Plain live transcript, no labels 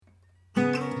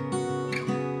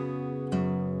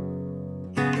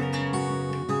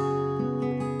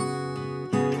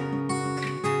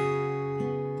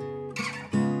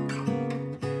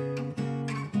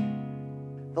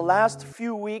The last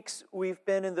few weeks, we've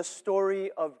been in the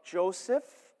story of Joseph.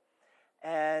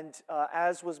 And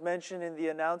as was mentioned in the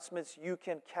announcements, you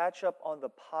can catch up on the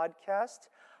podcast.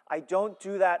 I don't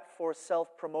do that for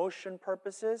self-promotion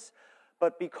purposes,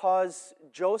 but because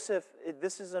Joseph,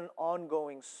 this is an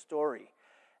ongoing story.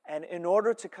 And in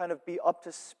order to kind of be up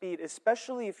to speed,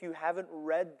 especially if you haven't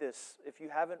read this, if you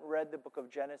haven't read the book of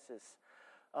Genesis,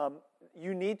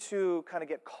 you need to kind of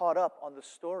get caught up on the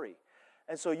story.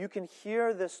 And so you can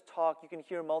hear this talk, you can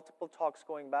hear multiple talks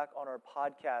going back on our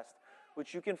podcast,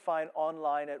 which you can find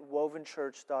online at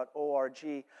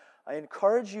wovenchurch.org. I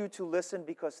encourage you to listen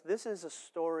because this is a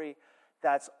story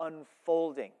that's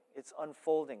unfolding. It's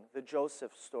unfolding, the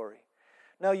Joseph story.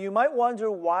 Now, you might wonder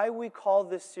why we call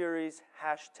this series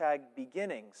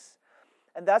 #Beginnings.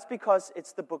 And that's because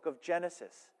it's the book of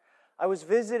Genesis. I was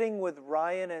visiting with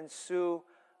Ryan and Sue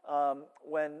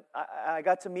when I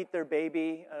got to meet their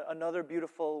baby, another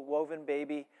beautiful woven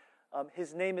baby.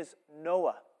 His name is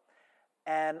Noah.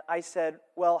 And I said,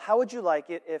 well, how would you like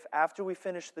it if after we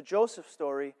finish the Joseph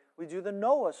story, we do the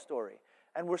Noah story?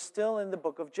 And we're still in the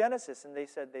book of Genesis. And they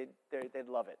said they'd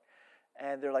love it.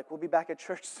 And they're like, we'll be back at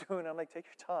church soon. I'm like, take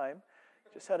your time.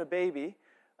 Just had a baby.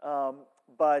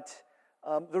 But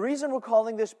the reason we're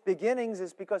calling this Beginnings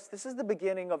is because this is the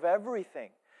beginning of everything.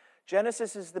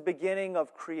 Genesis is the beginning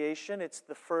of creation. It's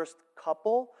the first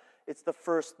couple. It's the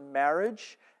first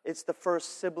marriage. It's the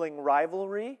first sibling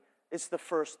rivalry. It's the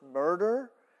first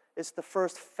murder. It's the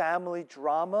first family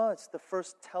drama. It's the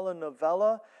first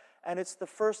telenovela. And it's the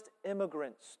first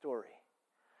immigrant story.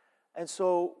 And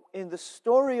so in the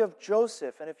story of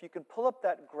Joseph, and if you can pull up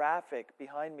that graphic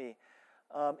behind me,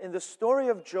 in the story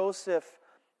of Joseph,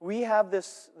 we have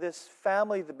this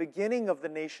family, the beginning of the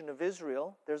nation of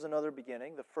Israel. There's another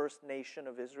beginning, the first nation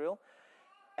of Israel.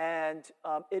 And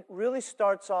it really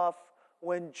starts off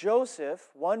when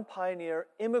Joseph, one pioneer,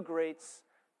 immigrates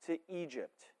to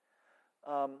Egypt.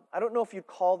 I don't know if you'd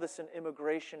call this an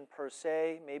immigration per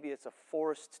se. Maybe it's a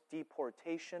forced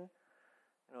deportation.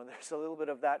 You know, there's a little bit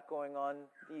of that going on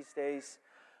these days.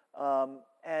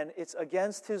 And it's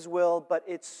against his will, but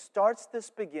it starts this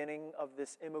beginning of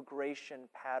this immigration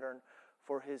pattern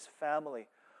for his family,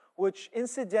 which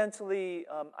incidentally,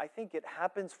 I think it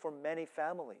happens for many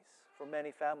families.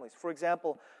 For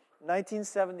example,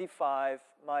 1975,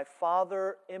 my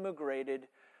father immigrated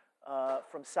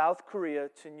from South Korea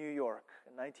to New York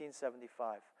in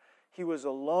 1975. He was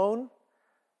alone.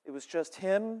 It was just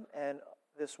him and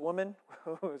this woman,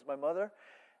 who was my mother.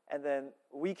 And then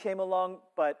we came along,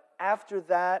 but after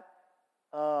that,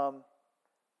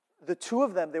 the two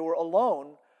of them, they were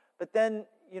alone. But then,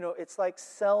 it's like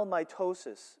cell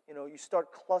mitosis. You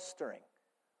start clustering,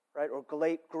 right? Or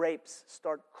grapes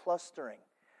start clustering.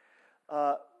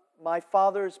 My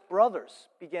father's brothers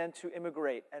began to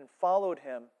immigrate and followed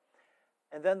him.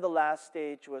 And then the last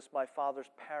stage was my father's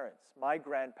parents. My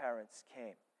grandparents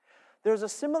came. There's a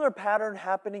similar pattern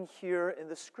happening here in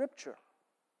the scripture.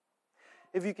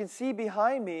 If you can see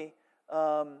behind me,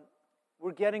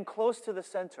 we're getting close to the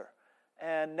center.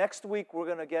 And next week, we're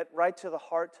going to get right to the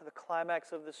heart, to the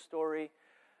climax of the story.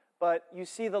 But you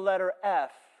see the letter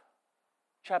F,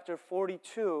 chapter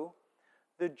 42,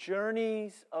 the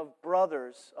journeys of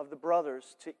the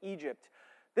brothers to Egypt.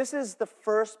 This is the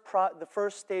first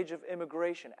stage of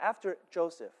immigration. After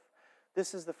Joseph,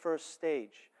 this is the first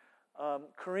stage.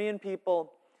 Korean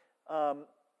people,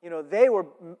 they were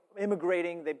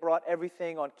immigrating. They brought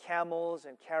everything on camels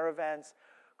and caravans.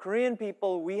 Korean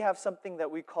people, we have something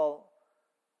that we call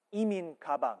imin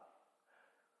kabang,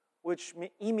 which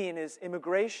imin is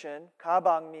immigration,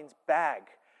 kabang means bag.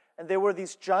 And there were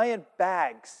these giant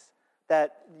bags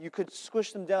that you could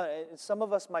squish them down. And some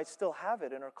of us might still have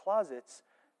it in our closets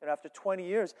after 20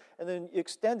 years. And then you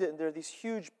extend it, and there are these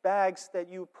huge bags that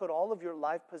you put all of your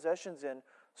life possessions in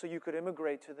so you could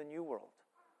immigrate to the New World.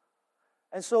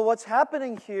 And so what's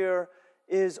happening here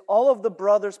is all of the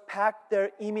brothers pack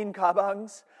their imin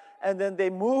kabangs, and then they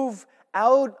move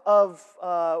out of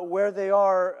where they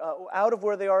are,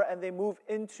 and they move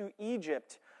into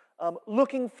Egypt,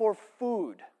 looking for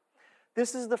food.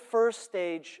 This is the first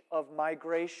stage of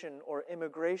migration or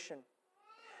immigration.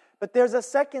 But there's a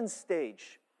second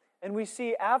stage, and we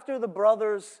see after the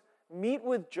brothers meet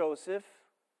with Joseph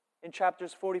in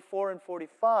chapters 44 and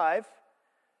 45,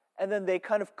 and then they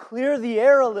kind of clear the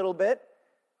air a little bit.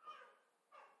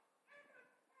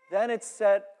 Then it's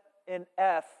set in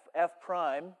F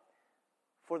prime,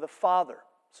 for the father.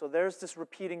 So there's this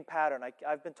repeating pattern.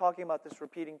 I've been talking about this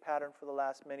repeating pattern for the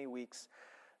last many weeks,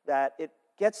 that it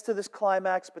gets to this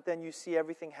climax, but then you see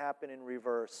everything happen in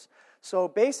reverse. So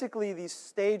basically these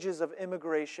stages of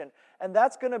immigration, and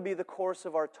that's going to be the course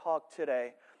of our talk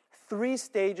today. 3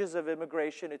 stages of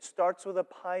immigration. It starts with a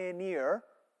pioneer,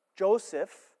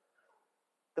 Joseph,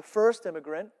 the first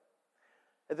immigrant.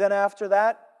 And then after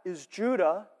that is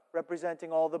Judah,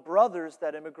 representing all the brothers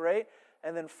that immigrate.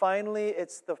 And then finally,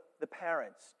 it's the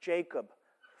parents. Jacob,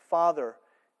 father,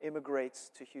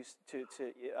 immigrates to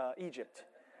Egypt.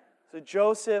 So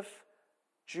Joseph,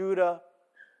 Judah,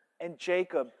 and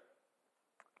Jacob.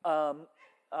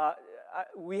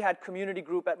 We had community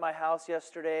group at my house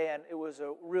yesterday, and it was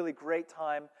a really great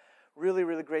time, really,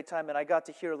 really great time. And I got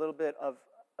to hear a little bit of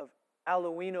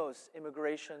Aluino's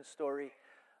immigration story.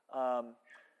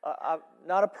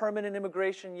 Not a permanent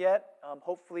immigration yet.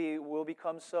 Hopefully will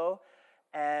become so.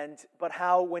 But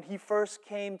how when he first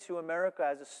came to America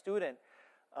as a student,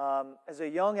 as a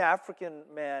young African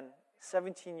man,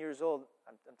 17 years old,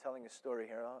 I'm telling a story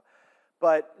here,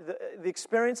 but the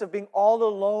experience of being all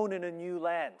alone in a new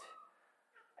land,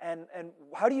 and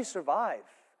how do you survive?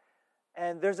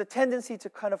 And there's a tendency to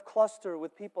kind of cluster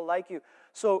with people like you.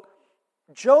 So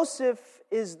Joseph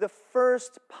is the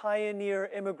first pioneer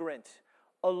immigrant,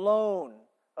 alone,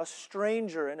 a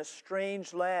stranger in a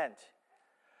strange land.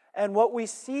 And what we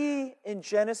see in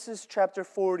Genesis chapter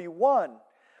 41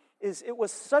 is it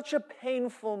was such a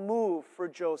painful move for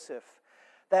Joseph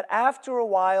that after a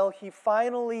while he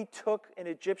finally took an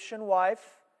Egyptian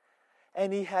wife,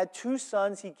 and he had 2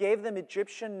 sons. He gave them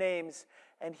Egyptian names,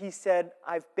 and he said,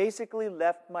 I've basically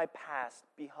left my past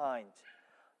behind.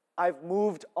 I've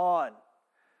moved on.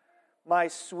 My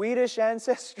Swedish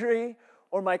ancestry,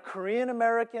 or my Korean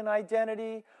American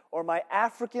identity, or my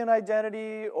African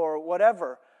identity, or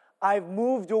whatever, I've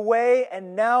moved away,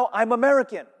 and now I'm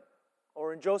American.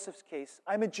 Or in Joseph's case,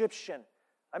 I'm Egyptian.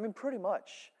 I mean, pretty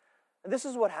much. And this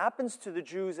is what happens to the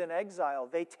Jews in exile.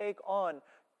 They take on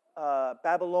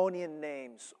Babylonian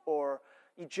names or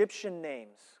Egyptian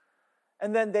names.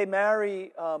 And then they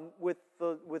marry with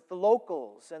the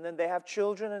locals. And then they have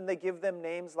children, and they give them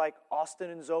names like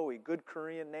Austin and Zoe, good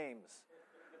Korean names.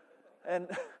 And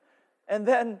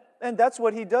that's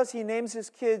what he does. He names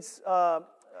his kids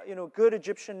good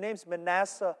Egyptian names,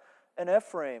 Manasseh and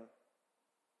Ephraim.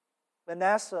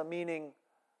 Manasseh meaning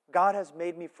God has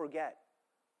made me forget.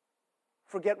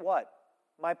 Forget what?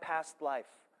 My past life.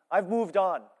 I've moved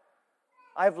on.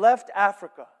 I've left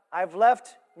Africa. I've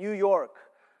left New York.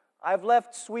 I've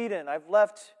left Sweden. I've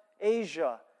left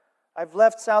Asia. I've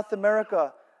left South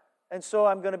America. And so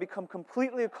I'm going to become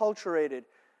completely acculturated.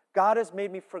 God has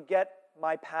made me forget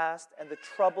my past and the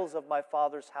troubles of my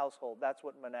father's household. That's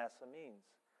what Manasseh means.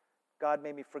 God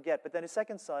made me forget. But then his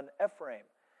second son, Ephraim.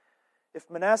 If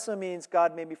Manasseh means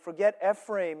God made me forget,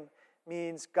 Ephraim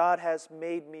means God has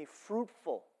made me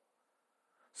fruitful.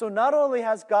 So not only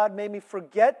has God made me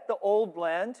forget the old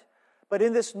land, but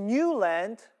in this new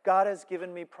land, God has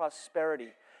given me prosperity.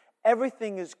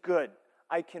 Everything is good.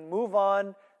 I can move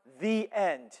on, the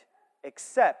end.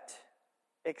 Except,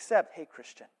 hey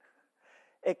Christian,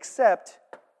 except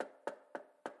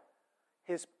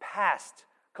his past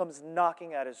comes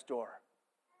knocking at his door.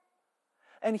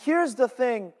 And here's the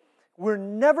thing, we're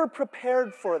never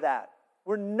prepared for that.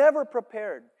 We're never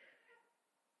prepared.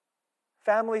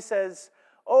 Family says,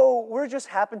 oh, we're just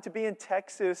happened to be in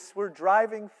Texas. We're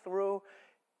driving through.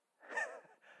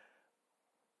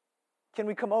 Can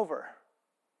we come over?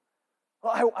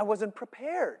 Well, I wasn't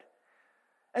prepared.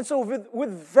 And so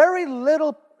with very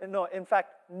little, in fact,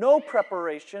 no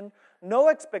preparation, no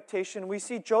expectation, we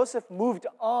see Joseph moved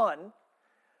on.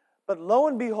 But lo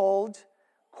and behold,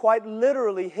 quite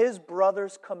literally, his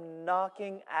brothers come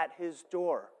knocking at his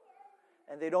door.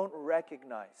 And they don't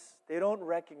recognize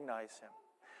him.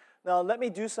 Now, let me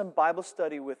do some Bible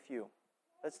study with you.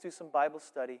 Let's do some Bible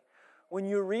study. When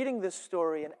you're reading this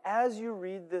story, and as you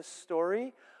read this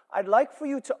story, I'd like for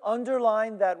you to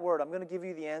underline that word. I'm going to give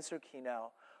you the answer key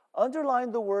now.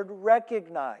 Underline the word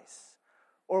recognize.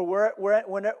 Or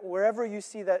wherever you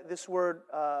see that this word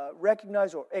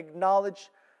recognize or acknowledge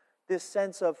this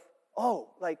sense of,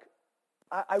 oh, like,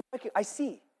 I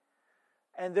see.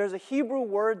 And there's a Hebrew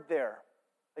word there.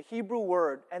 A Hebrew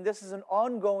word, and this is an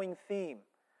ongoing theme.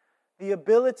 The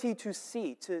ability to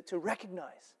see, to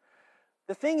recognize.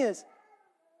 The thing is,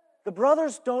 the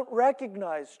brothers don't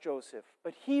recognize Joseph,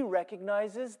 but he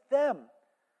recognizes them.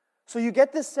 So you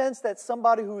get this sense that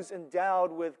somebody who's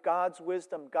endowed with God's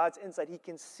wisdom, God's insight, he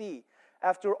can see.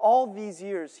 After all these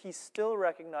years, he still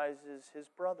recognizes his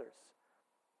brothers.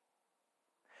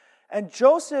 And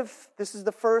Joseph, this is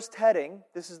the first heading,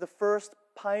 this is the first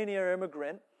pioneer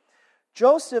immigrant.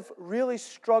 Joseph really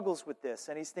struggles with this,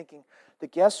 and he's thinking, the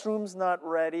guest room's not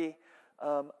ready.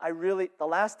 The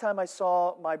last time I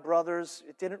saw my brothers,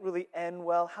 it didn't really end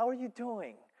well. How are you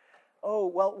doing? Oh,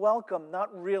 well, welcome. Not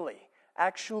really.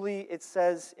 Actually, it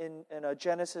says in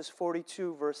Genesis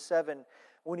 42, verse 7,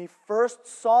 when he first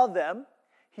saw them,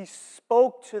 he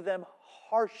spoke to them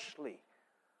harshly.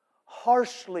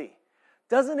 Harshly.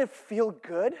 Doesn't it feel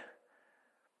good?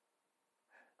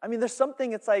 I mean, there's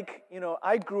something, it's like,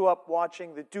 I grew up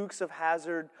watching the Dukes of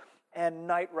Hazzard and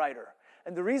Knight Rider.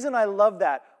 And the reason I love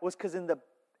that was because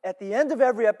at the end of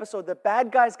every episode, the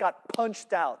bad guys got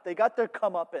punched out. They got their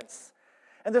comeuppance.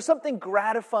 And there's something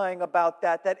gratifying about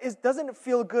that doesn't it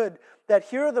feel good that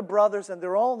here are the brothers and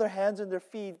they're all on their hands and their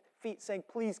feet saying,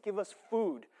 please give us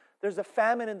food. There's a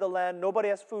famine in the land. Nobody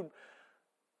has food.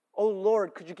 Oh,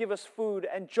 Lord, could you give us food?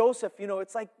 And Joseph,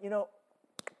 it's like,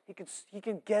 he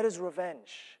can get his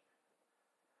revenge.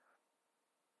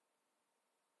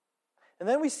 And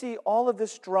then we see all of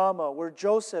this drama where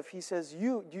Joseph, he says,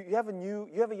 you have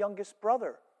a youngest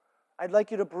brother. I'd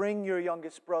like you to bring your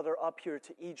youngest brother up here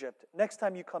to Egypt next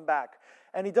time you come back.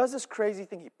 And he does this crazy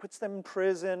thing. He puts them in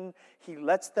prison. He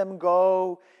lets them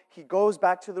go. He goes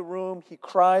back to the room. He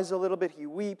cries a little bit. He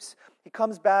weeps. He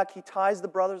comes back. He ties the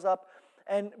brothers up.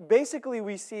 And basically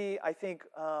we see, I think,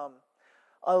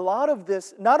 a lot of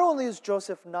this. Not only is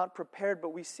Joseph not prepared, but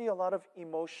we see a lot of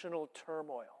emotional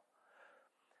turmoil.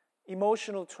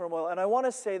 Emotional turmoil. And I want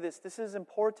to say this. This is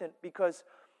important because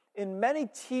in many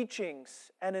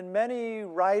teachings and in many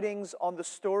writings on the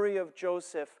story of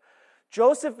Joseph,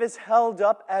 Joseph is held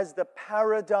up as the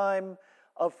paradigm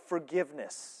of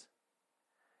forgiveness.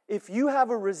 If you have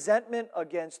a resentment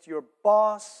against your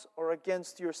boss or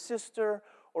against your sister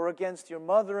or against your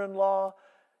mother-in-law,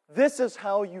 this is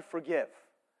how you forgive.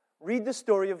 Read the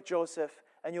story of Joseph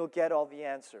and you'll get all the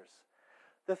answers.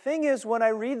 The thing is, when I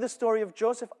read the story of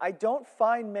Joseph, I don't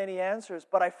find many answers,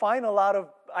 but I find a lot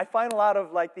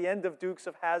of like the end of Dukes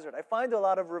of Hazzard. I find a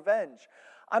lot of revenge.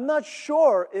 I'm not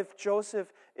sure if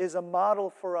Joseph is a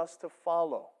model for us to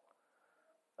follow.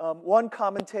 One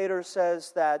commentator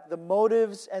says that the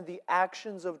motives and the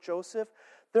actions of Joseph,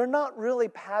 they're not really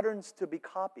patterns to be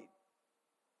copied.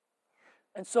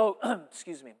 And so,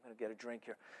 excuse me, I'm going to get a drink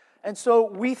here. And so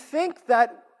we think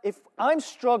that if I'm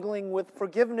struggling with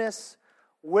forgiveness,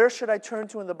 where should I turn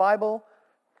to in the Bible?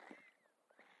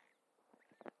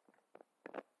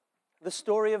 The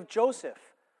story of Joseph.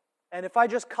 And if I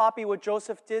just copy what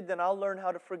Joseph did, then I'll learn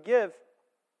how to forgive.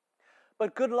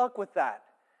 But good luck with that.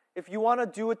 If you want to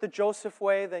do it the Joseph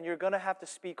way, then you're going to have to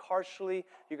speak harshly.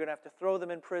 You're going to have to throw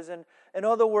them in prison. In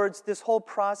other words, this whole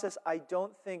process, I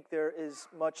don't think there is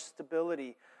much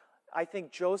stability. I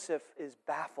think Joseph is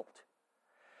baffled.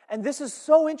 And this is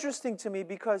so interesting to me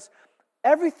because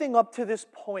everything up to this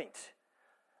point,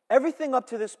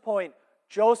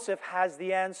 Joseph has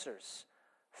the answers.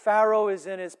 Pharaoh is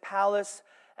in his palace,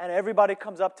 and everybody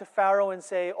comes up to Pharaoh and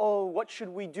say, "Oh, what should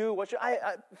we do?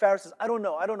 Pharaoh says, I don't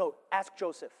know. Ask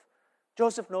Joseph.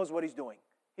 Joseph knows what he's doing.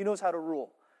 He knows how to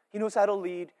rule. He knows how to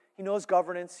lead. He knows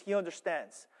governance. He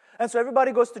understands." And so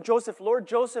everybody goes to Joseph. "Lord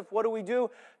Joseph, what do we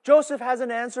do?" Joseph has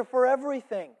an answer for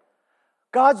everything.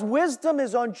 God's wisdom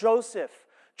is on Joseph.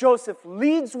 Joseph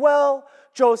leads well.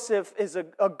 Joseph is a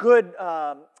good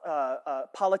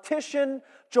politician.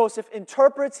 Joseph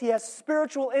interprets. He has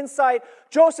spiritual insight.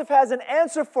 Joseph has an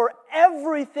answer for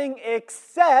everything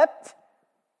except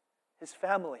his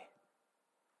family.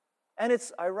 And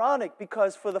it's ironic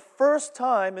because for the first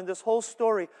time in this whole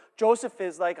story, Joseph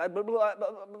is like, I don't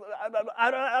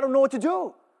know what to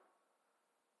do.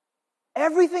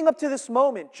 Everything up to this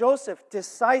moment, Joseph,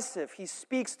 decisive. He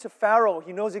speaks to Pharaoh.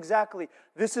 He knows exactly,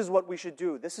 this is what we should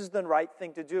do. This is the right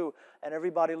thing to do. And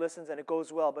everybody listens and it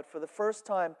goes well. But for the first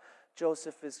time,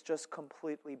 Joseph is just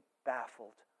completely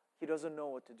baffled. He doesn't know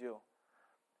what to do.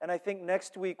 And I think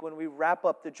next week when we wrap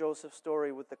up the Joseph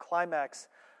story with the climax,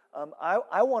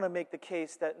 I want to make the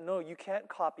case that no, you can't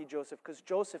copy Joseph because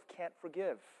Joseph can't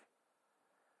forgive.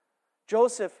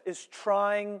 Joseph is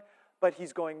trying, but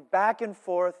he's going back and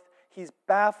forth. He's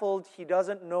baffled. He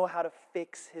doesn't know how to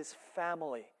fix his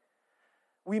family.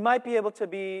 We might be able to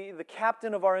be the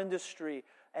captain of our industry,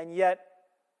 and yet,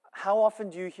 how often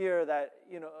do you hear that,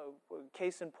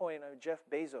 case in point, Jeff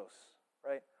Bezos,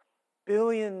 right?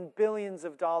 Billions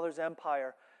of dollars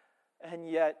empire, and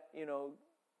yet,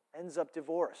 ends up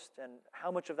divorced, and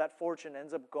how much of that fortune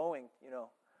ends up going,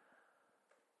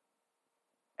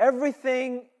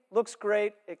 Everything looks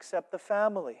great except the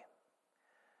family.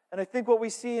 And I think what we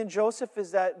see in Joseph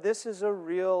is that this is a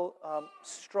real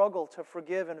struggle to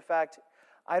forgive. In fact,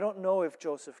 I don't know if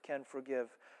Joseph can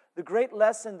forgive. The great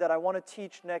lesson that I want to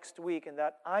teach next week, and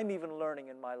that I'm even learning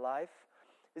in my life,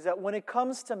 is that when it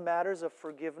comes to matters of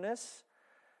forgiveness,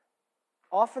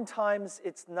 oftentimes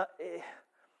it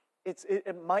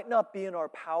might not be in our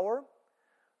power.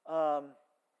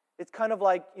 It's kind of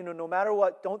like, no matter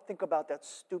what, don't think about that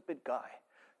stupid guy.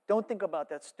 Don't think about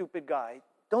that stupid guy.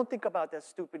 Don't think about that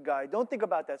stupid guy. Don't think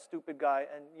about that stupid guy.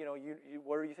 And,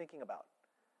 what are you thinking about?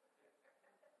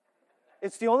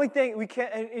 It's the only thing we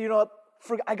can't, and,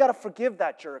 I got to forgive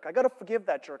that jerk. I got to forgive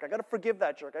that jerk. I got to forgive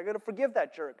that jerk. I got to forgive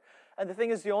that jerk. And the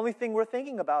thing is, the only thing we're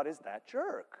thinking about is that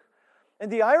jerk.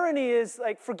 And the irony is,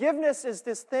 like, forgiveness is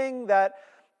this thing that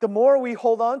the more we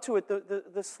hold on to it,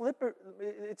 the slipper,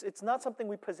 it's not something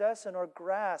we possess in our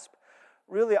grasp.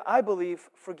 Really, I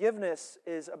believe forgiveness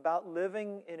is about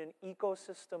living in an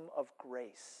ecosystem of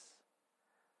grace.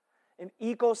 An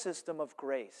ecosystem of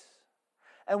grace.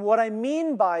 And what I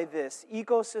mean by this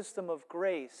ecosystem of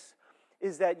grace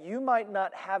is that you might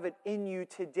not have it in you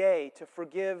today to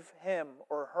forgive him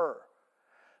or her.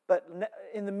 But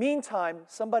in the meantime,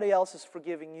 somebody else is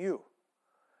forgiving you.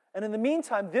 And in the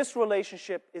meantime, this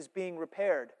relationship is being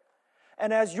repaired.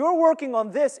 And as you're working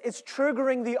on this, it's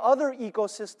triggering the other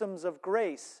ecosystems of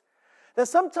grace. That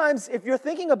sometimes if you're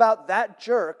thinking about that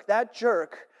jerk,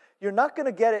 you're not going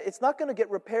to get it. It's not going to get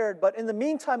repaired. But in the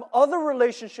meantime, other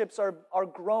relationships are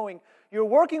growing. You're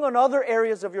working on other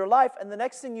areas of your life. And the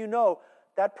next thing you know,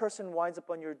 that person winds up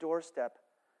on your doorstep.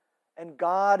 And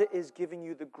God is giving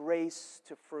you the grace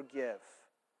to forgive.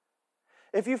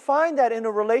 If you find that in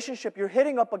a relationship you're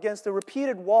hitting up against a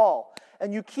repeated wall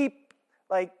and you keep,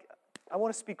 like, I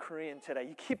want to speak Korean today.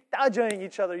 You keep dajang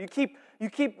each other. You keep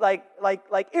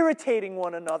like irritating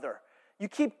one another. You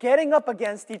keep getting up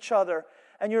against each other.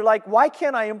 And you're like, why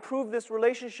can't I improve this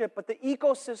relationship? But the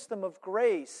ecosystem of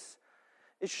grace,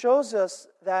 it shows us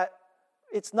that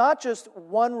it's not just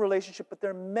one relationship, but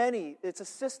there are many. It's a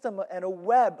system and a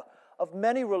web of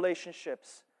many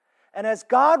relationships. And as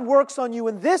God works on you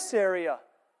in this area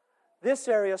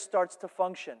starts to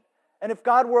function. And if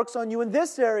God works on you in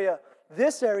this area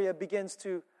begins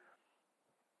to,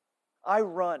 I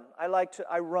run.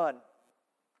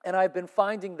 And I've been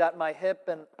finding that my hip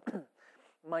and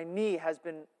my knee has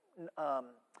been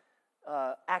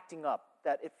acting up,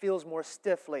 that it feels more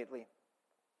stiff lately.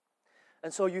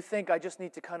 And so you think I just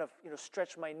need to kind of,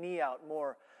 stretch my knee out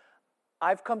more.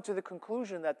 I've come to the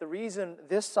conclusion that the reason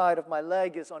this side of my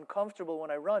leg is uncomfortable when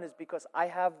I run is because I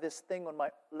have this thing on my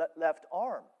left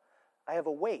arm. I have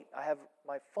a weight. I have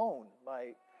my phone,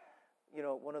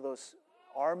 one of those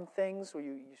arm things where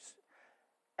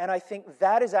and I think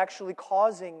that is actually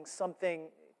causing something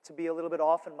to be a little bit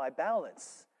off in my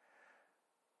balance.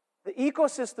 The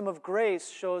ecosystem of grace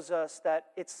shows us that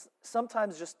it's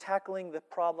sometimes just tackling the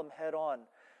problem head on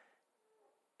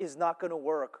is not going to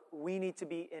work. We need to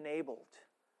be enabled.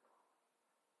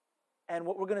 And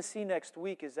what we're going to see next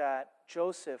week is that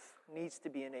Joseph needs to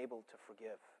be enabled to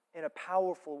forgive in a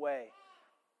powerful way.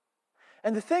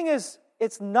 And the thing is,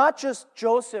 it's not just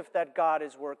Joseph that God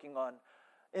is working on.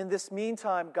 In this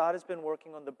meantime, God has been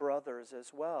working on the brothers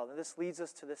as well. And this leads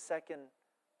us to the second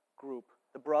group,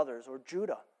 the brothers, or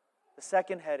Judah. The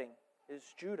second heading is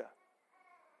Judah.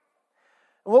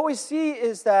 And what we see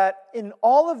is that in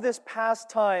all of this past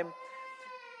time,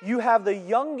 you have the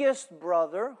youngest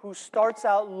brother who starts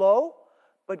out low,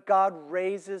 but God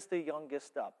raises the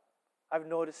youngest up. I've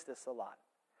noticed this a lot.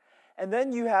 And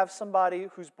then you have somebody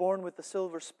who's born with the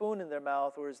silver spoon in their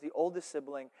mouth, or is the oldest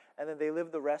sibling, and then they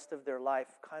live the rest of their life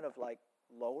kind of like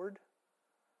lowered.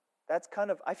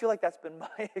 I feel like that's been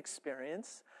my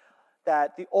experience,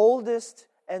 that the oldest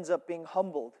ends up being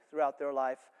humbled throughout their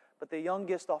life, but the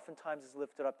youngest oftentimes is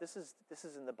lifted up. This is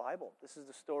in the Bible. This is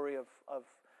the story of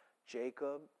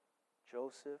Jacob,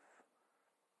 Joseph,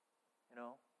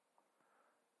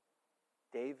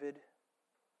 David,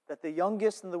 that the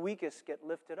youngest and the weakest get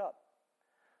lifted up.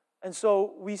 And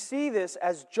so we see this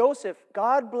as Joseph.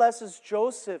 God blesses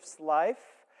Joseph's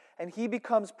life, and he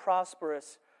becomes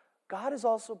prosperous. God is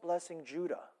also blessing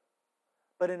Judah,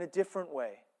 but in a different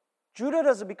way. Judah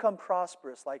doesn't become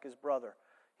prosperous like his brother.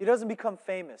 He doesn't become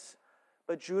famous,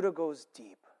 but Judah goes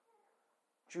deep.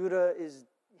 Judah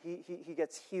he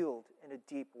gets healed in a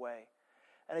deep way.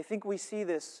 And I think we see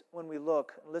this when we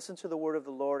listen to the word of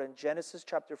the Lord in Genesis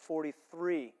chapter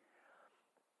 43,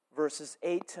 verses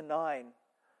 8 to 9.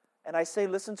 And I say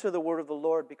listen to the word of the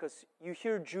Lord because you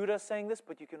hear Judah saying this,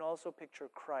 but you can also picture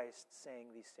Christ saying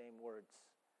these same words.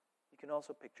 You can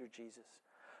also picture Jesus.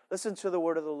 Listen to the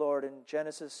word of the Lord in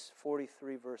Genesis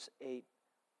 43, verse 8.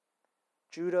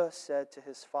 Judah said to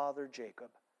his father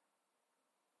Jacob,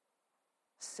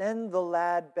 "Send the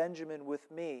lad Benjamin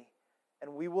with me,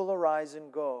 and we will arise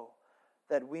and go,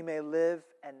 that we may live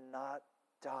and not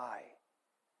die,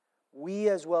 we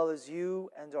as well as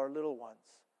you and our little ones.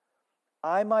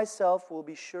 I myself will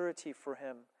be surety for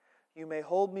him. You may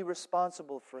hold me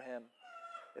responsible for him.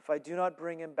 If I do not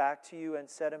bring him back to you and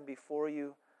set him before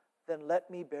you, then let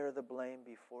me bear the blame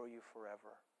before you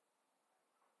forever.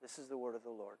 This is the word of the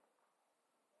Lord.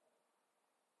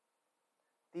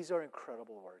 These are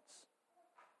incredible words.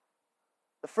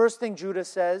 The first thing Judah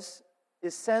says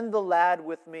is, send the lad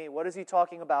with me. What is he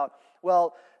talking about?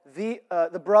 Well,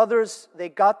 the brothers, they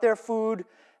got their food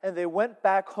and they went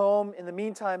back home. In the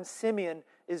meantime, Simeon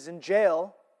is in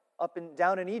jail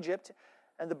down in Egypt.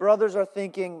 And the brothers are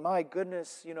thinking, my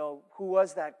goodness, who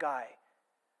was that guy?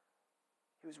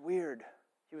 He was weird.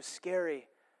 He was scary.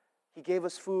 He gave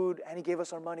us food and he gave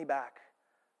us our money back.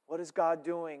 What is God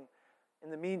doing?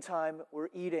 In the meantime, we're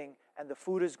eating and the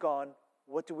food is gone.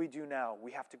 What do we do now?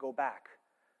 We have to go back.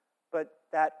 But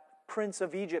that prince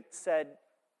of Egypt said,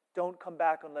 don't come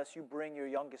back unless you bring your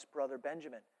youngest brother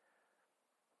Benjamin.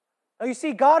 Now you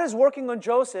see, God is working on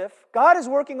Joseph. God is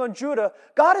working on Judah.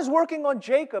 God is working on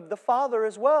Jacob, the father,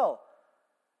 as well.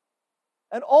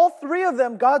 And all three of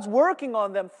them, God's working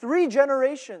on them. 3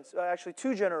 generations, actually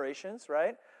 2 generations,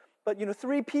 right? But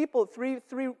three people, three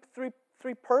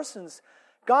persons.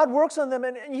 God works on them,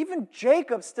 and even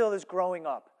Jacob still is growing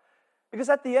up. Because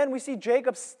at the end, we see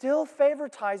Jacob still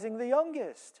favoritizing the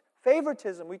youngest.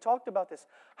 Favoritism, we talked about this.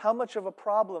 How much of a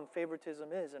problem favoritism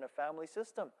is in a family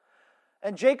system.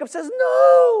 And Jacob says,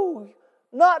 no,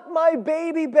 not my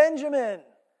baby Benjamin.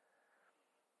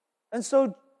 And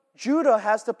so Judah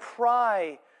has to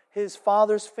pry his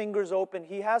father's fingers open.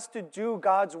 He has to do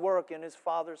God's work in his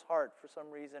father's heart for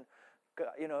some reason.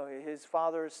 His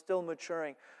father is still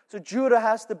maturing. So Judah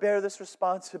has to bear this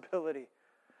responsibility.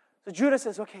 So Judah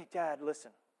says, okay, Dad,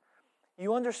 listen.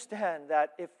 You understand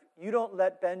that if you don't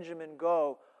let Benjamin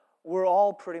go, we're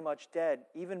all pretty much dead.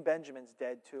 Even Benjamin's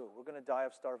dead too. We're going to die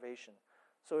of starvation.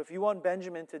 So if you want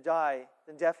Benjamin to die,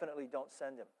 then definitely don't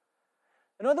send him.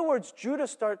 In other words, Judah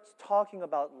starts talking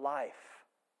about life,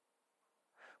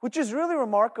 which is really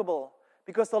remarkable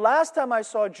because the last time I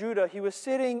saw Judah, he was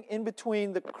sitting in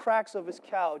between the cracks of his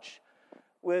couch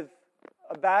with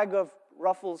a bag of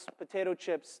Ruffles potato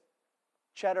chips,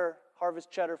 cheddar,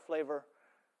 harvest cheddar flavor.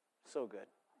 So good.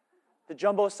 The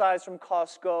jumbo size from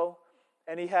Costco,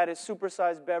 and he had his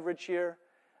supersized beverage here,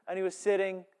 and he was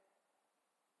sitting.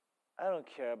 I don't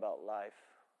care about life.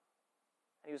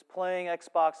 And he was playing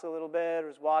Xbox a little bit, or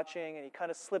was watching, and he kind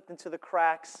of slipped into the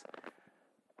cracks.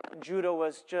 And Judah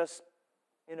was just,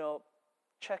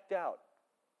 checked out,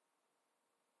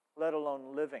 let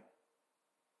alone living.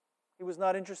 He was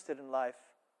not interested in life.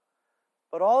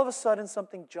 But all of a sudden,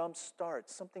 something jump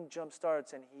starts,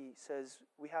 and he says,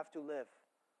 we have to live.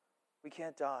 We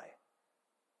can't die.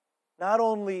 Not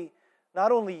only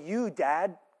you,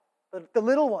 Dad, but the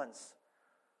little ones.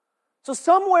 So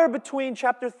somewhere between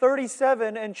chapter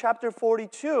 37 and chapter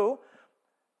 42,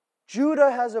 Judah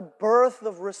has a birth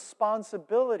of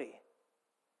responsibility.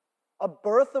 A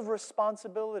birth of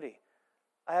responsibility.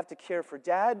 I have to care for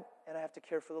Dad, and I have to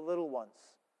care for the little ones.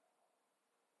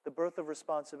 The birth of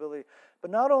responsibility.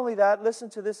 But not only that, listen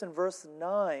to this in verse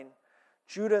 9.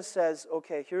 Judah says,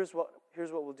 okay, here's what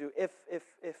we'll do. If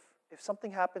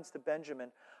something happens to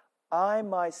Benjamin, I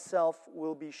myself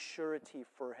will be surety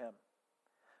for him.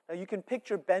 Now you can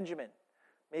picture Benjamin,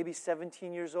 maybe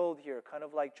 17 years old here, kind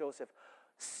of like Joseph,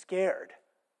 scared,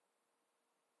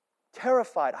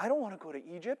 terrified. I don't want to go to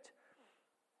Egypt.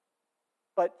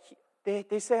 But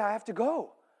they say, I have to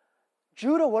go.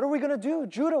 Judah, what are we going to do?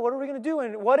 Judah, what are we going to do?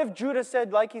 And what if Judah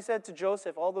said, like he said to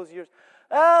Joseph all those years,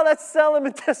 let's sell him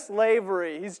into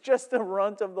slavery. He's just a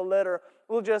runt of the litter.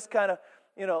 We'll just kind of,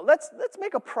 let's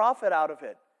make a profit out of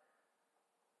it.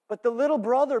 But the little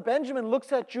brother, Benjamin,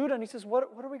 looks at Judah and he says, what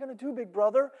are we going to do, big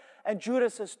brother? And Judah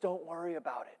says, don't worry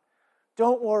about it.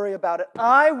 Don't worry about it.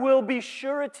 I will be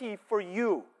surety for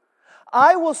you.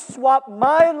 I will swap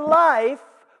my life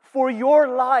for your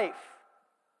life.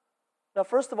 Now,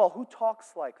 first of all, who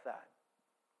talks like that?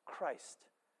 Christ.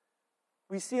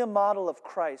 We see a model of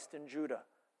Christ in Judah.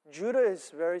 Judah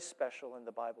is very special in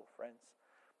the Bible, friends.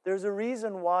 There's a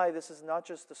reason why this is not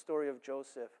just the story of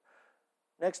Joseph.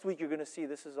 Next week, you're going to see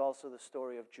this is also the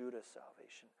story of Judah's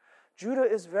salvation. Judah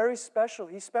is very special.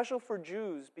 He's special for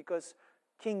Jews because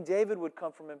King David would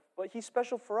come from him. But he's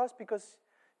special for us because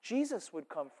Jesus would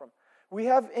come from. We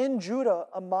have in Judah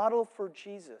a model for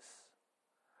Jesus.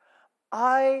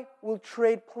 I will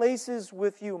trade places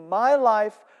with you, my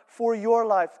life for your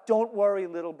life. Don't worry,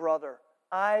 little brother.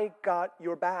 I got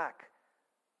your back.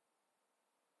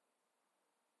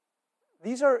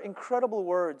 These are incredible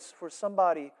words for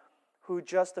somebody who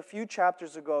just a few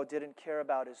chapters ago didn't care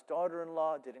about his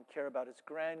daughter-in-law, didn't care about his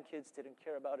grandkids, didn't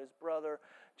care about his brother.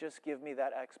 Just give me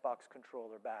that Xbox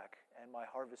controller back and my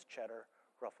Harvest Cheddar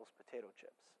Ruffles potato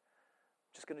chips.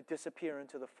 just going to disappear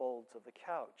into the folds of the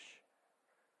couch.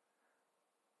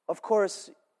 Of course,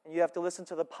 you have to listen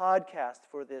to the podcast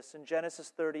for this. In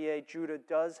Genesis 38, Judah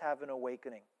does have an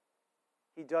awakening.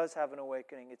 He does have an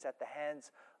awakening. It's at the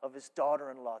hands of his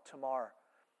daughter-in-law, Tamar.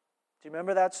 Do you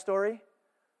remember that story?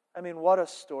 I mean, what a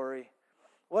story.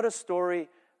 What a story.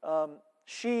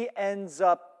 She ends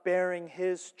up bearing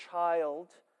his child,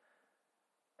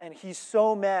 and he's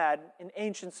so mad. In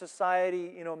ancient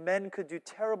society, men could do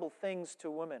terrible things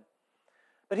to women.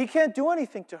 But he can't do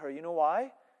anything to her. You know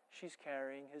why? She's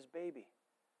carrying his baby.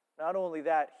 Not only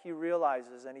that, he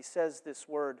realizes, and he says this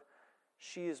word,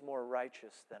 she is more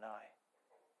righteous than I.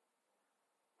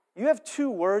 You have two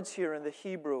words here in the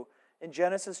Hebrew in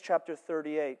Genesis chapter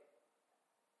 38.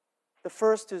 The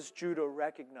first is Judah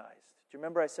recognized. Do you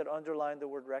remember I said underline the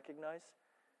word recognize?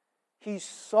 He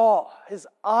saw. His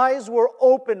eyes were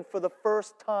open for the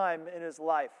first time in his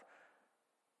life.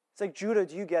 It's like, Judah,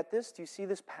 do you get this? Do you see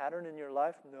this pattern in your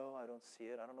life? No, I don't see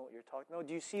it. I don't know what you're talking about. No,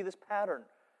 do you see this pattern?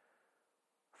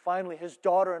 Finally, his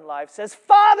daughter-in-law says,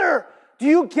 Father, do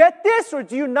you get this or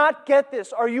do you not get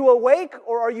this? Are you awake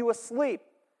or are you asleep?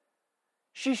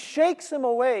 She shakes him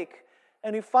awake,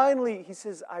 and he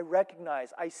says, I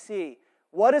recognize, I see.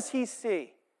 What does he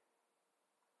see?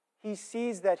 He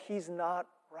sees that he's not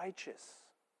righteous.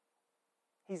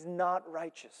 He's not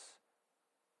righteous.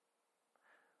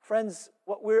 Friends,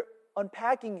 what we're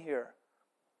unpacking here,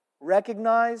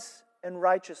 recognize and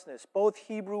righteousness, both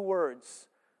Hebrew words.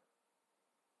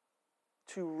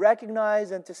 To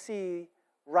recognize and to see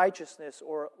righteousness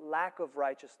or lack of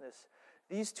righteousness.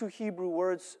 These two Hebrew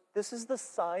words, this is the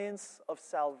science of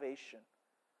salvation.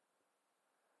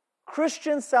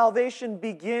 Christian salvation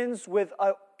begins with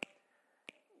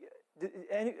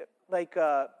have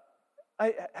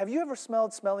you ever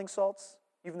smelled smelling salts?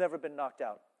 You've never been knocked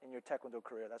out in your taekwondo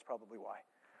career. That's probably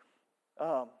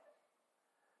why.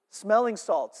 Smelling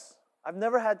salts. I've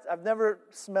never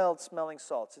smelled smelling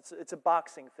salts. It's a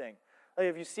boxing thing. Like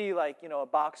if you see a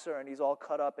boxer and he's all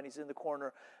cut up and he's in the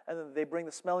corner and then they bring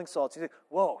the smelling salts, he's like,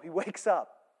 whoa, he wakes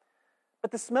up.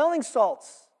 But the smelling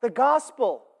salts, the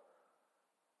gospel,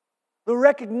 the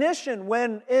recognition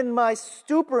when in my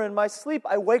stupor, in my sleep,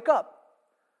 I wake up.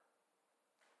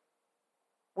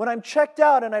 When I'm checked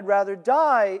out and I'd rather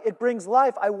die, it brings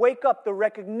life. I wake up. The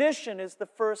recognition is the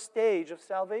first stage of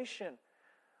salvation.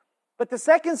 But the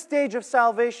second stage of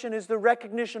salvation is the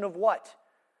recognition of what?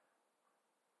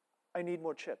 I need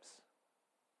more chips.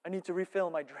 I need to refill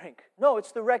my drink. No,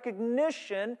 it's the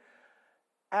recognition,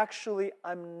 actually,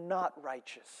 I'm not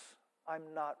righteous. I'm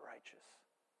not righteous.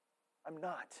 I'm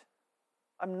not.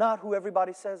 I'm not who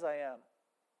everybody says I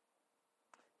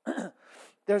am.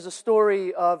 There's a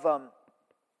story of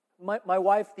my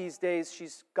wife these days.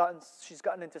 She's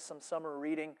gotten into some summer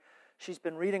reading. She's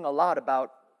been reading a lot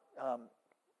about.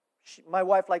 My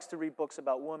wife likes to read books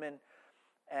about women,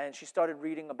 and she started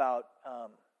reading about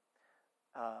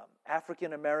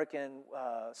African American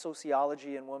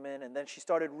sociology and women, and then she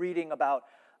started reading about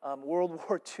World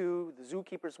War II, the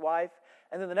zookeeper's wife,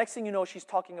 and then the next thing you know, she's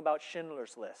talking about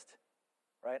Schindler's List.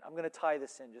 Right? I'm going to tie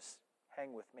this in. Just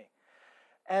hang with me.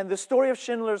 And the story of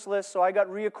Schindler's List, so I got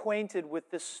reacquainted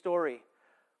with this story.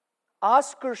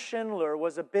 Oskar Schindler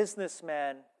was a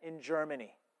businessman in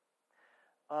Germany.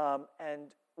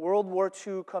 And World War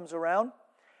II comes around,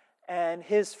 and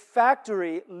his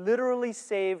factory literally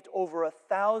saved over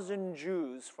 1,000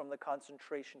 Jews from the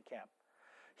concentration camp.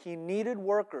 He needed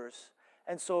workers,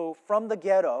 and so from the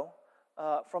ghetto,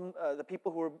 from the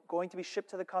people who were going to be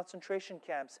shipped to the concentration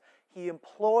camps, he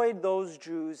employed those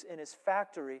Jews in his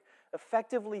factory,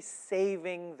 effectively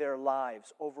saving their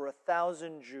lives, over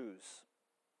 1,000 Jews.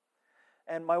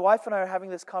 And my wife and I are having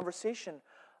this conversation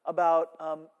about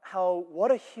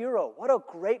what a hero, what a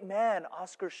great man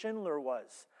Oskar Schindler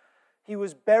was. He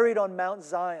was buried on Mount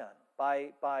Zion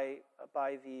by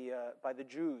the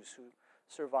Jews who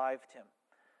survived him.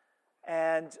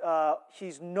 And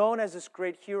he's known as this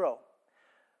great hero.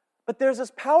 But there's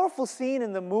this powerful scene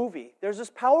in the movie. There's this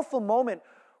powerful moment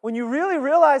when you really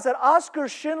realize that Oskar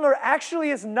Schindler actually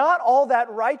is not all that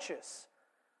righteous.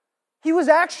 He was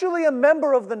actually a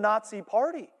member of the Nazi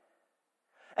Party.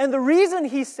 And the reason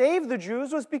he saved the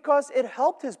Jews was because it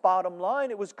helped his bottom line.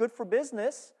 It was good for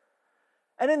business.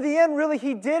 And in the end, really,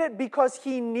 he did it because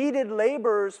he needed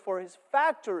laborers for his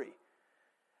factory.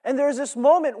 And there's this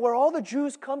moment where all the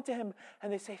Jews come to him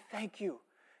and they say, thank you.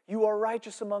 You are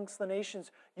righteous amongst the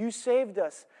nations. You saved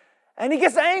us. And he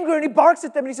gets angry and he barks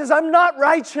at them and he says, I'm not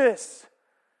righteous.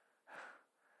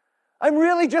 I'm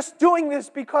really just doing this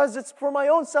because it's for my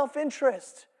own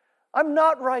self-interest. I'm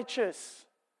not righteous.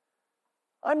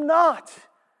 I'm not.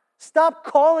 Stop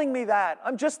calling me that.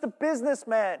 I'm just a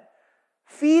businessman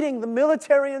feeding the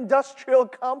military-industrial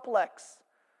complex.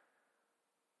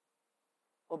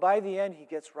 Well, by the end, he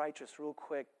gets righteous real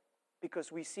quick,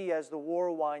 because we see as the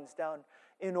war winds down,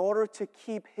 in order to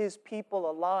keep his people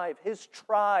alive, his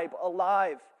tribe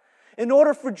alive, in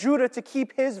order for Judah to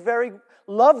keep his very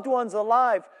loved ones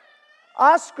alive,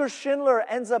 Oskar Schindler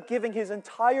ends up giving his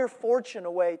entire fortune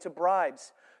away to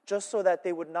bribes just so that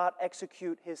they would not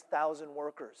execute his 1,000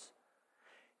 workers.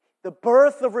 The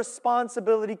birth of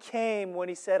responsibility came when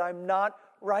he said, I'm not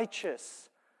righteous.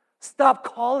 Stop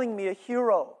calling me a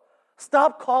hero.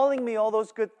 Stop calling me all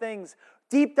those good things.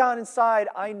 Deep down inside,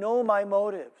 I know my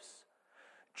motives.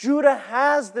 Judah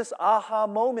has this aha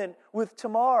moment with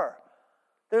Tamar.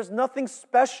 There's nothing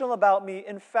special about me.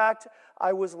 In fact,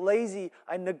 I was lazy.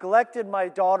 I neglected my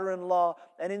daughter-in-law.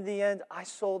 And in the end, I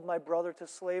sold my brother to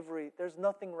slavery. There's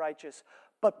nothing righteous.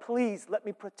 But please, let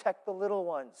me protect the little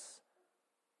ones.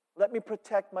 Let me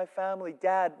protect my family.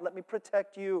 Dad, let me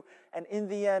protect you. And in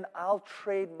the end, I'll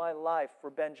trade my life for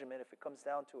Benjamin if it comes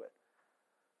down to it.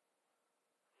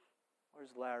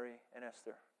 Where's Larry and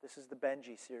Esther? This is the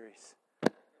Benji series.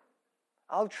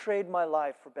 I'll trade my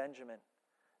life for Benjamin.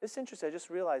 It's interesting. I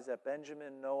just realized that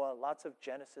Benjamin, Noah, lots of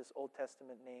Genesis, Old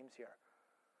Testament names here.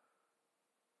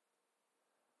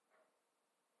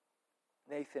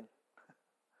 Nathan.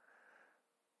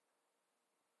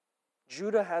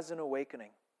 Judah has an awakening.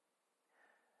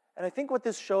 And I think what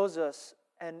this shows us,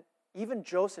 and even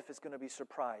Joseph is going to be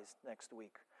surprised next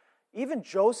week. Even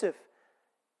Joseph,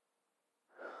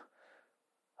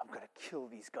 I'm going to kill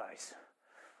these guys.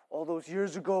 All those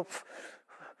years ago.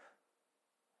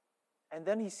 And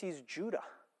then he sees Judah.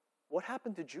 What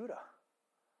happened to Judah?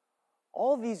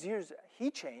 All these years,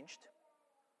 he changed.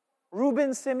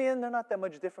 Reuben, Simeon, they're not that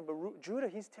much different, but Judah,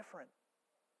 he's different.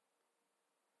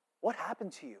 What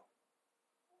happened to you?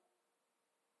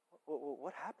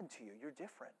 What happened to you? You're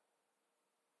different.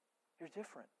 You're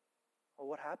different. Well,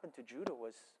 what happened to Judah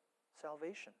was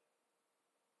salvation.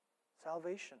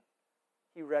 Salvation.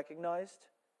 He recognized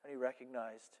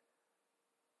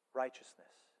righteousness.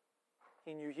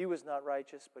 He knew he was not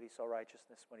righteous, but he saw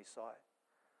righteousness when he saw it.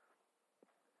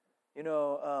 You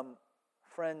know,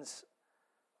 friends,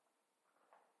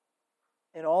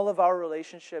 in all of our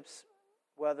relationships,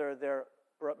 whether they're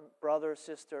brother,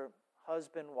 sister,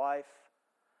 husband, wife,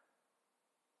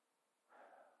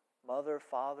 mother,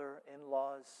 father,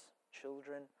 in-laws,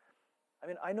 children, I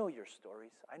mean, I know your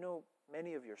stories. I know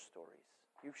many of your stories.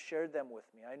 You've shared them with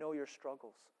me. I know your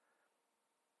struggles.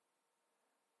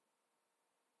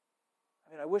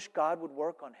 I mean, I wish God would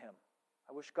work on him.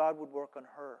 I wish God would work on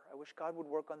her. I wish God would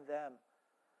work on them.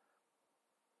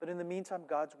 But in the meantime,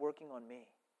 God's working on me.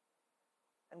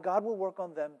 And God will work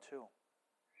on them too.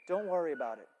 Don't worry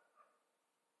about it.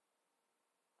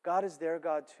 God is their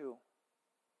God too.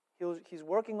 He's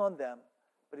working on them,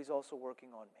 but he's also working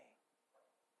on me.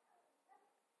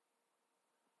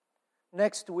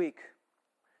 Next week,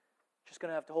 just going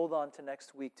to have to hold on to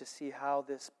next week to see how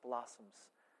this blossoms.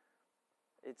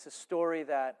 It's a story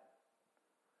that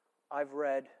I've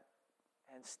read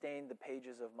and stained the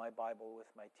pages of my Bible with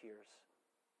my tears.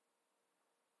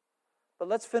 But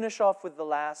let's finish off with the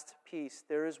last piece.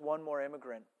 There is one more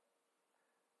immigrant,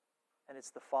 and it's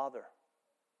the father.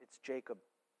 It's Jacob.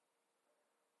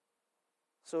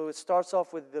 So it starts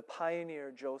off with the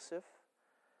pioneer, Joseph,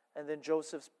 and then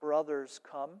Joseph's brothers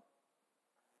come,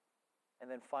 and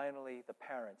then finally the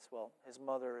parents. Well, his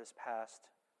mother has passed,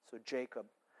 so Jacob.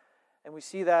 And we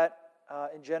see that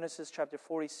in Genesis chapter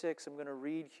 46. I'm going to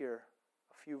read here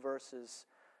a few verses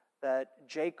that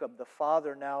Jacob, the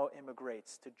father, now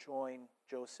immigrates to join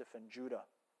Joseph and Judah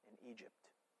in Egypt.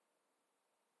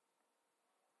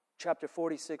 Chapter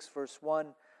 46, verse 1.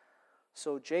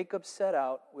 So Jacob set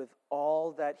out with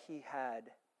all that he had.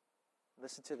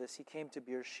 Listen to this. He came to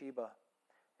Beersheba,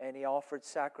 and he offered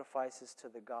sacrifices to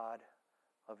the God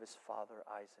of his father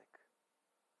Isaac.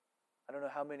 I don't know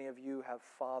how many of you have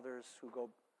fathers who go,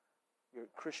 the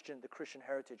Christian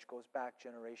heritage goes back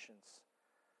generations.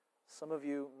 Some of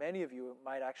you, many of you,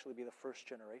 might actually be the first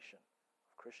generation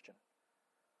of Christian.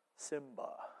 Simba.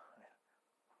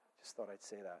 Just thought I'd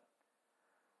say that.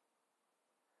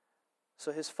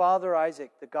 So his father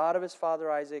Isaac, the God of his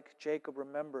father Isaac, Jacob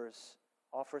remembers,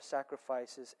 offers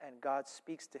sacrifices, and God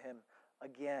speaks to him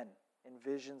again in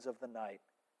visions of the night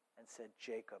and said,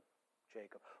 Jacob,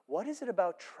 Jacob. What is it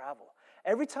about travel?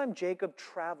 Every time Jacob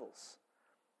travels,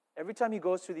 every time he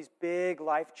goes through these big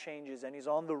life changes and he's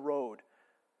on the road,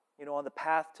 on the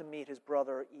path to meet his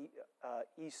brother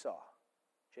Esau,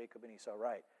 Jacob and Esau,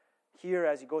 right? Here,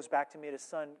 as he goes back to meet his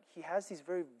son, he has these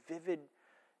very vivid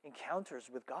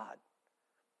encounters with God.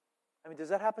 I mean, does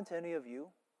that happen to any of you?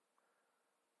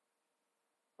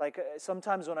 Like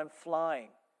sometimes when I'm flying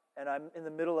and I'm in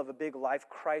the middle of a big life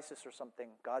crisis or something,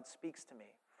 God speaks to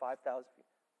me, 5,000 feet,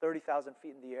 30,000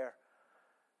 feet in the air.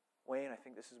 Wayne, I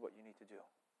think this is what you need to do.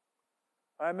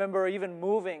 I remember even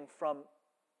moving from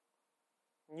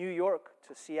New York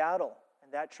to Seattle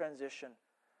and that transition,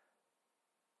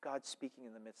 God speaking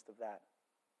in the midst of that.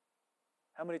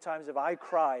 How many times have I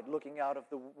cried looking out of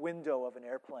the window of an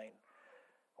airplane?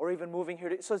 Or even moving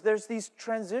here. So there's these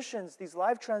transitions, these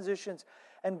life transitions,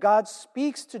 and God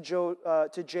speaks to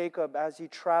Jacob as he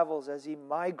travels, as he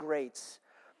migrates.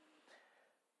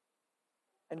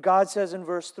 And God says in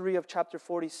verse 3 of chapter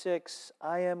 46,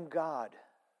 I am God,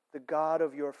 the God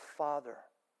of your father.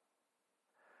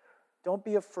 Don't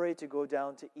be afraid to go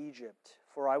down to Egypt,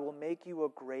 for I will make you a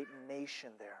great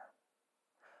nation there.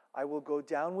 I will go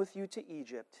down with you to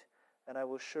Egypt, and I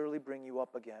will surely bring you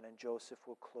up again, and Joseph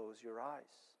will close your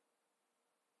eyes.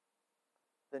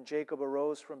 Then Jacob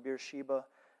arose from Beersheba,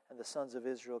 and the sons of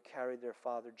Israel carried their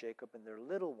father Jacob and their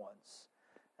little ones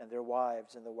and their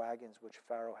wives in the wagons which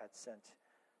Pharaoh had sent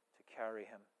to carry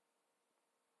him.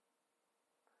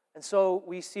 And so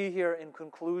we see here in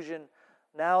conclusion,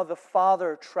 now the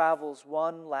father travels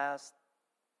one more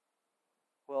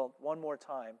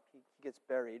time. He gets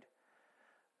buried,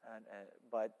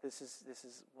 but this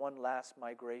is one last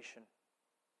migration.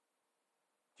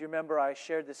 Do you remember I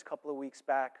shared this a couple of weeks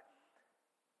back?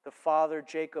 The father,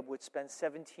 Jacob, would spend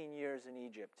 17 years in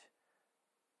Egypt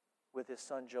with his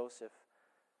son Joseph.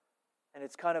 And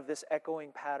it's kind of this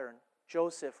echoing pattern.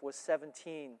 Joseph was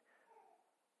 17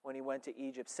 when he went to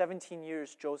Egypt. 17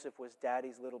 years, Joseph was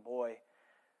daddy's little boy.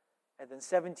 And then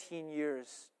 17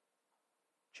 years,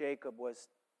 Jacob was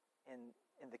in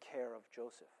the care of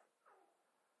Joseph.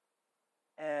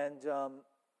 And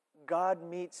God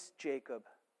meets Jacob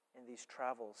in these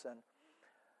travels. And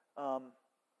I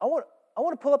want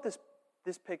to pull up this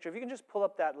picture. If you can just pull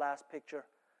up that last picture,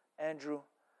 Andrew.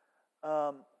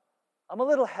 I'm a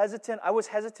little hesitant. I was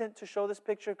hesitant to show this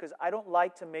picture because I don't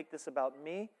like to make this about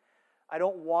me. I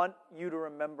don't want you to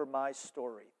remember my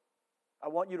story. I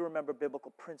want you to remember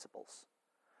biblical principles.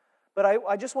 But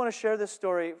I just want to share this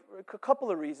story for a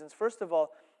couple of reasons. First of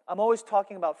all, I'm always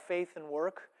talking about faith and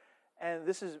work. And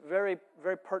this is very,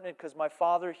 very pertinent because my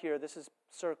father here, this is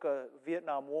circa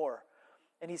Vietnam War.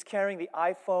 And he's carrying the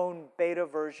iPhone beta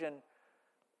version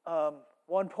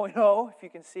 1.0, if you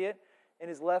can see it, in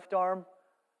his left arm.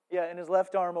 Yeah, in his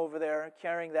left arm over there,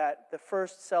 carrying that, the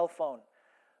first cell phone.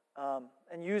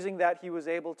 And using that, he was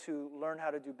able to learn how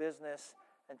to do business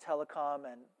and telecom,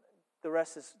 and the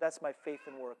rest that's my faith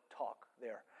and work talk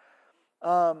there.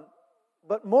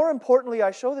 But more importantly,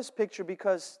 I show this picture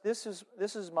because this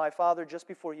is my father just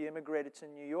before he immigrated to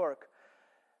New York.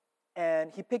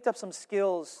 And he picked up some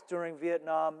skills during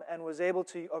Vietnam and was able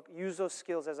to use those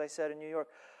skills, as I said, in New York.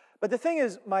 But the thing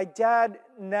is, my dad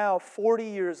now, 40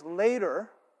 years later,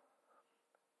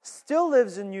 still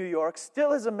lives in New York,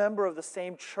 still is a member of the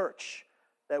same church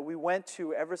that we went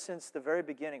to ever since the very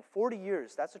beginning. 40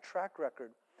 years, that's a track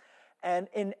record. And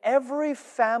in every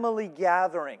family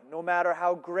gathering, no matter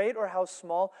how great or how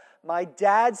small, my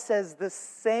dad says the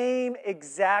same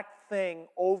exact thing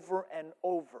over and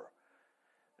over.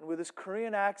 And with his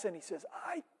Korean accent, he says,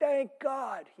 I thank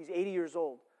God. He's 80 years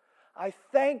old. I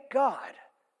thank God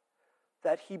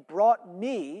that he brought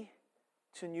me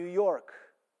to New York,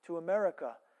 to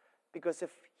America, because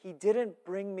if he didn't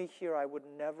bring me here, I would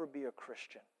never be a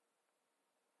Christian.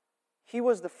 He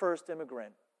was the first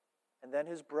immigrant, and then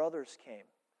his brothers came,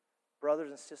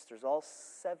 brothers and sisters, all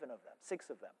 6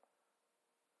 of them.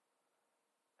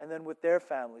 And then with their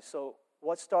families. So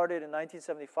what started in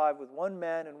 1975 with one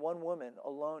man and one woman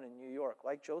alone in New York,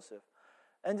 like Joseph,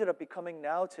 ended up becoming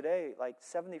now today like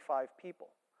 75 people.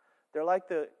 They're like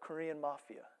the Korean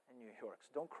mafia in New York, so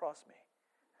don't cross me.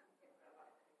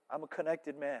 I'm a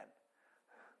connected man.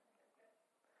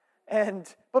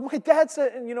 But my dad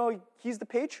said, he's the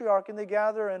patriarch, and they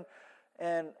gather, and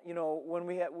when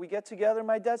we get together,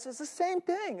 my dad says the same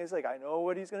thing. He's like, I know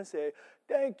what he's going to say.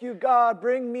 Thank you, God,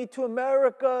 bring me to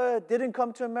America. Didn't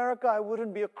come to America, I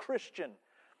wouldn't be a Christian.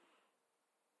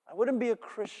 I wouldn't be a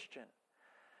Christian.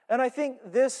 And I think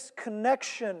this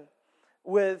connection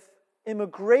with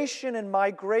immigration and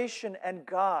migration and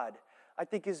God, I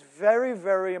think is very,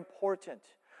 very important.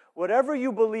 Whatever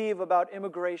you believe about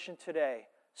immigration today,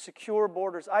 secure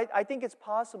borders, I think it's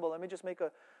possible. Let me just make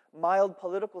a mild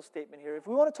political statement here. If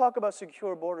we want to talk about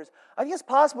secure borders, I think it's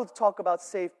possible to talk about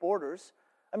safe borders.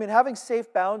 I mean, having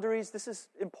safe boundaries, this is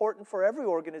important for every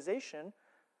organization.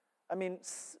 I mean,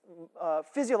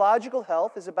 physiological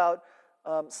health is about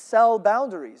cell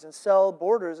boundaries and cell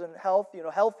borders, and health.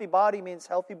 Healthy body means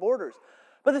healthy borders.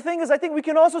 But the thing is, I think we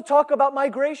can also talk about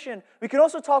migration. We can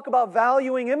also talk about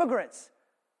valuing immigrants.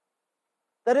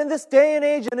 That in this day and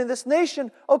age and in this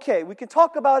nation, okay, we can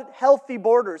talk about healthy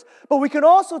borders, but we can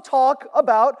also talk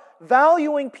about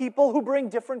valuing people who bring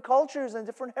different cultures and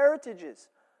different heritages.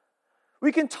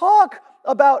 We can talk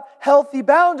about healthy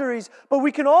boundaries, but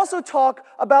we can also talk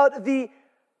about the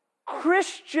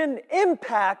Christian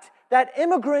impact that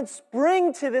immigrants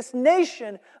bring to this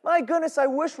nation. My goodness, I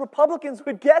wish Republicans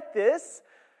would get this,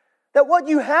 that what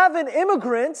you have in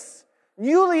immigrants,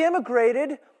 newly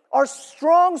immigrated, are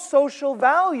strong social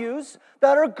values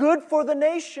that are good for the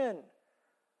nation.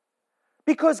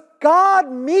 Because God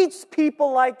meets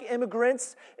people like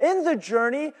immigrants in the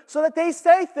journey so that they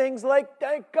say things like,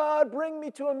 thank God, bring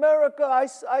me to America.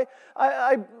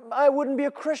 I wouldn't be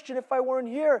a Christian if I weren't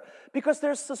here. Because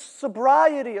there's a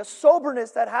sobriety, a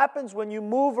soberness that happens when you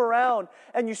move around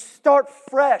and you start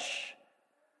fresh.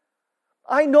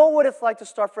 I know what it's like to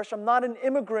start fresh. I'm not an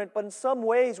immigrant, but in some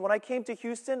ways, when I came to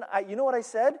Houston, you know what I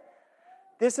said?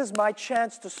 This is my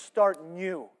chance to start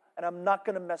new, and I'm not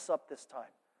going to mess up this time.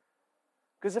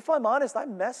 Because if I'm honest, I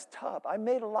messed up. I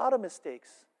made a lot of mistakes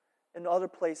in other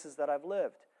places that I've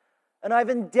lived. And I've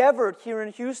endeavored here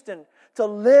in Houston to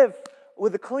live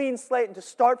with a clean slate and to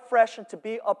start fresh and to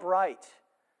be upright,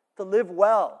 to live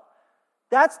well.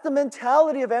 That's the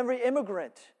mentality of every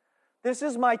immigrant. This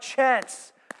is my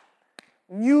chance.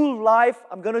 New life,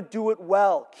 I'm going to do it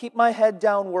well. Keep my head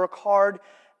down, work hard,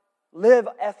 live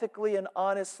ethically and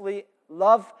honestly,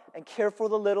 love and care for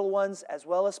the little ones as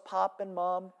well as Pop and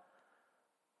Mom.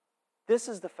 This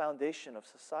is the foundation of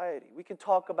society. We can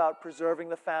talk about preserving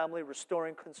the family,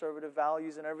 restoring conservative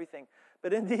values and everything.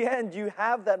 But in the end, you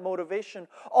have that motivation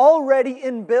already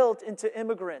inbuilt into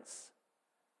immigrants.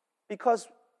 Because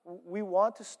we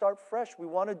want to start fresh. We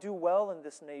want to do well in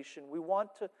this nation. We want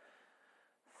to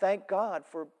thank God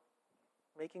for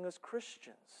making us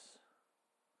Christians.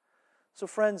 So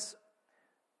friends,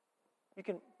 you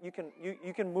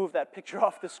can move that picture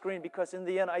off the screen, because in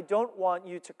the end, I don't want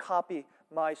you to copy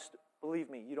my story.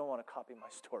 Believe me, you don't want to copy my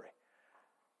story.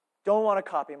 Don't want to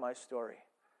copy my story.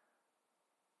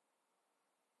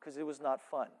 Because it was not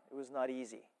fun. It was not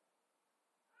easy.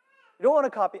 You don't want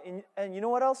to copy, and you know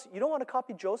what else? You don't want to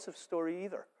copy Joseph's story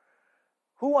either.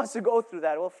 Who wants to go through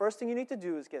that? Well, first thing you need to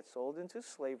do is get sold into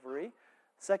slavery.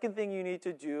 Second thing you need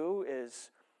to do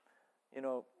is,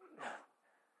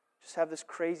 just have this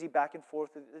crazy back and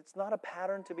forth. It's not a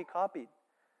pattern to be copied.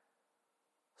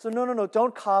 So no,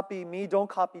 don't copy me, don't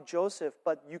copy Joseph,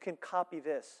 but you can copy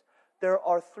this. There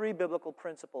are 3 biblical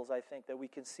principles, I think, that we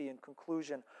can see in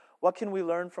conclusion. What can we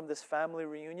learn from this family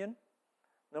reunion?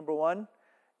 Number 1,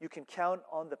 you can count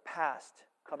on the past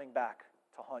coming back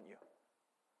to haunt you.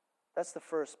 That's the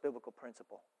first biblical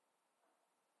principle.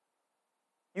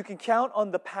 You can count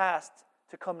on the past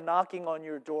to come knocking on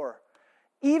your door.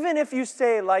 Even if you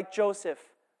say, like Joseph,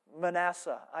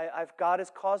 Manasseh, God has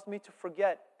caused me to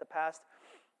forget the past.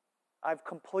 I've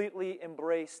completely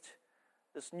embraced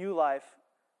this new life.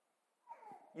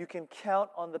 You can count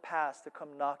on the past to come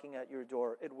knocking at your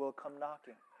door. It will come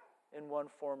knocking in one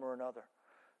form or another.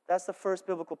 That's the first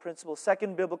biblical principle.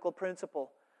 Second biblical principle,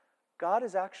 God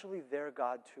is actually their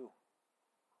God too.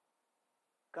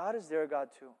 God is their God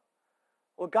too.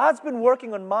 Well, God's been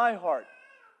working on my heart.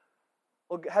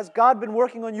 Well, has God been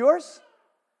working on yours?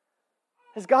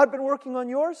 Has God been working on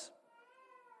yours?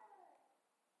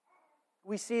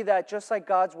 We see that just like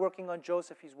God's working on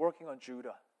Joseph, He's working on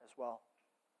Judah as well.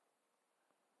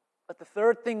 But the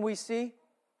third thing we see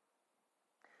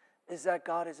is that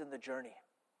God is in the journey.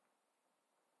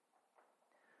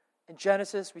 In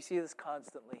Genesis, we see this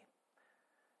constantly.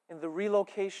 In the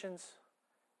relocations,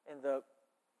 in the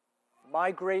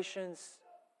migrations,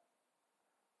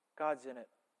 God's in it.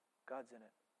 God's in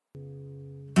it.